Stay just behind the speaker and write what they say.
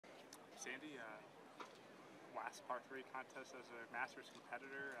last par 3 contest as a Masters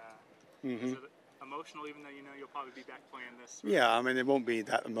competitor. Mm-hmm. Is it emotional, even though you know you'll probably be back playing this? Yeah, I mean, it won't be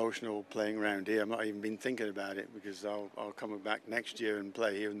that emotional playing around here. I've not even been thinking about it because I'll come back next year and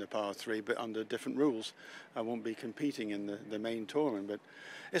play here in the par 3, but under different rules. I won't be competing in the main tournament, but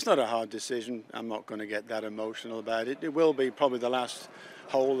it's not a hard decision. I'm not going to get that emotional about it. It will be probably the last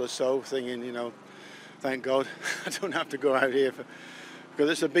hole or so, thinking, you know, thank God I don't have to go out here because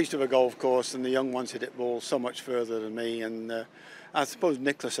it's a beast of a golf course, and the young ones hit it ball so much further than me. And I suppose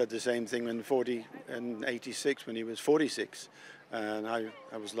Nicholas said the same thing in '86 when he was 46, and I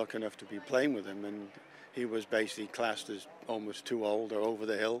was lucky enough to be playing with him, and he was basically classed as almost too old or over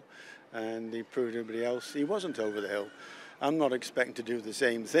the hill, and he proved everybody else he wasn't over the hill. I'm not expecting to do the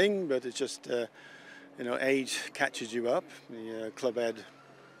same thing, but it's just you know, age catches you up. The club head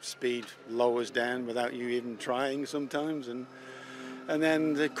speed lowers down without you even trying sometimes, and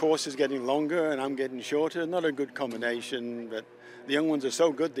then the course is getting longer and I'm getting shorter. Not a good combination, but the young ones are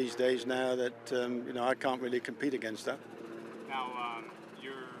so good these days now that you know, I can't really compete against that. Now,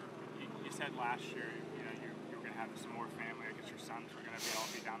 you said last year, you know, you were going to have some more family. I guess your sons were going to all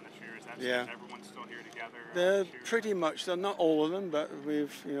be down this year. Is everyone still here together? They're pretty much. They're not all of them, but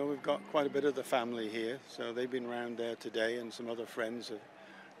we've got quite a bit of the family here. So they've been around there today, and some other friends have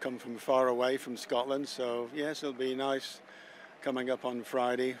come from far away from Scotland. So yes, it'll be nice coming up on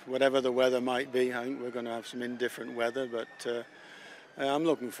Friday, whatever the weather might be. I think we're going to have some indifferent weather, but I'm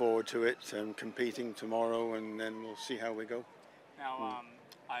looking forward to it. I'm competing tomorrow, and then we'll see how we go. Now,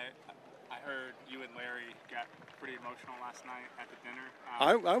 I heard you and Larry got pretty emotional last night at the dinner.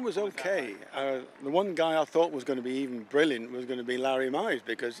 I was okay. The one guy I thought was going to be even brilliant was going to be Larry Mize,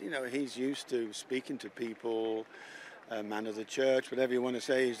 because you know, he's used to speaking to people, man of the church, whatever you want to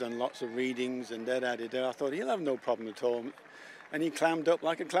say. He's done lots of readings and da-da-da-da. I thought he'll have no problem at all. And he clammed up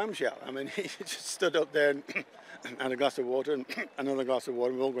like a clamshell. I mean, he just stood up there and had a glass of water and another glass of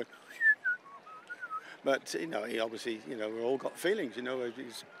water. We all went. But you know, he obviously, you know, we've all got feelings. You know,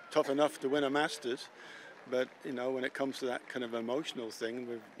 he's tough enough to win a Masters, but you know, when it comes to that kind of emotional thing,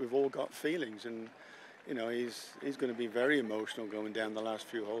 we've all got feelings, and you know, he's going to be very emotional going down the last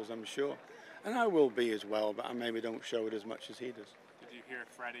few holes, I'm sure, and I will be as well. But I maybe don't show it as much as he does. Did you hear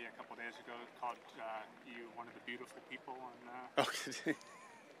Freddie a couple days ago called you one of the beautiful people? On,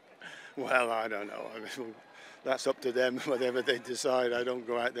 Well, I don't know. I mean, that's up to them, whatever they decide. I don't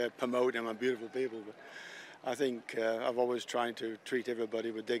go out there promoting I'm beautiful people, but I think I've always tried to treat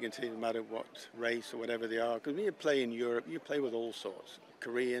everybody with dignity, no matter what race or whatever they are. Because when you play in Europe, you play with all sorts,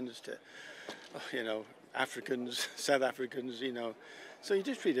 Koreans to, you know, Africans, South Africans, you know. So you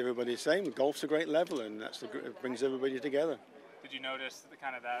just treat everybody the same. Golf's a great level, and it brings everybody together. Did you notice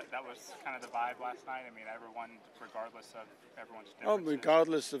that was kind of the vibe last night? I mean, everyone, regardless of everyone's differences. Oh,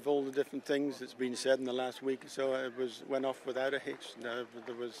 regardless of all the different things that's been said in the last week or so, it went off without a hitch. No,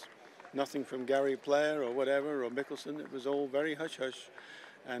 there was nothing from Gary Player or whatever or Mickelson. It was all very hush-hush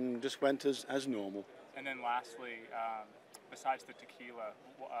and just went as normal. And then lastly, besides the tequila,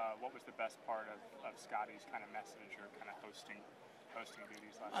 what was the best part of Scotty's kind of message or kind of hosting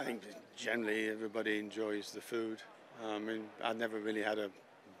duties last night? I think generally everybody enjoys the food. I mean, I've never really had a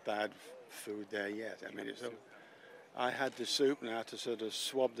bad food there yet. I mean, I had the soup, and I had to sort of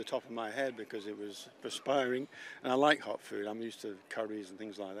swab the top of my head because it was perspiring. And I like hot food. I'm used to curries and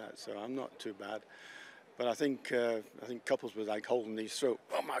things like that, so I'm not too bad. But I think couples were like holding these throat.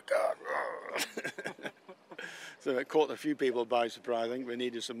 Oh my God! So it caught a few people by surprise. I think we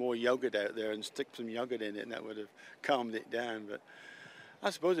needed some more yogurt out there and stick some yogurt in it, and that would have calmed it down. But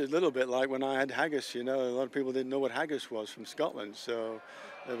I suppose it's a little bit like when I had haggis, you know, a lot of people didn't know what haggis was from Scotland, so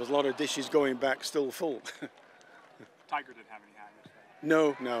there was a lot of dishes going back still full. Tiger didn't have any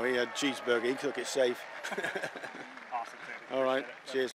haggis. No, he had cheeseburger. He took it safe. Awesome. All right, cheers.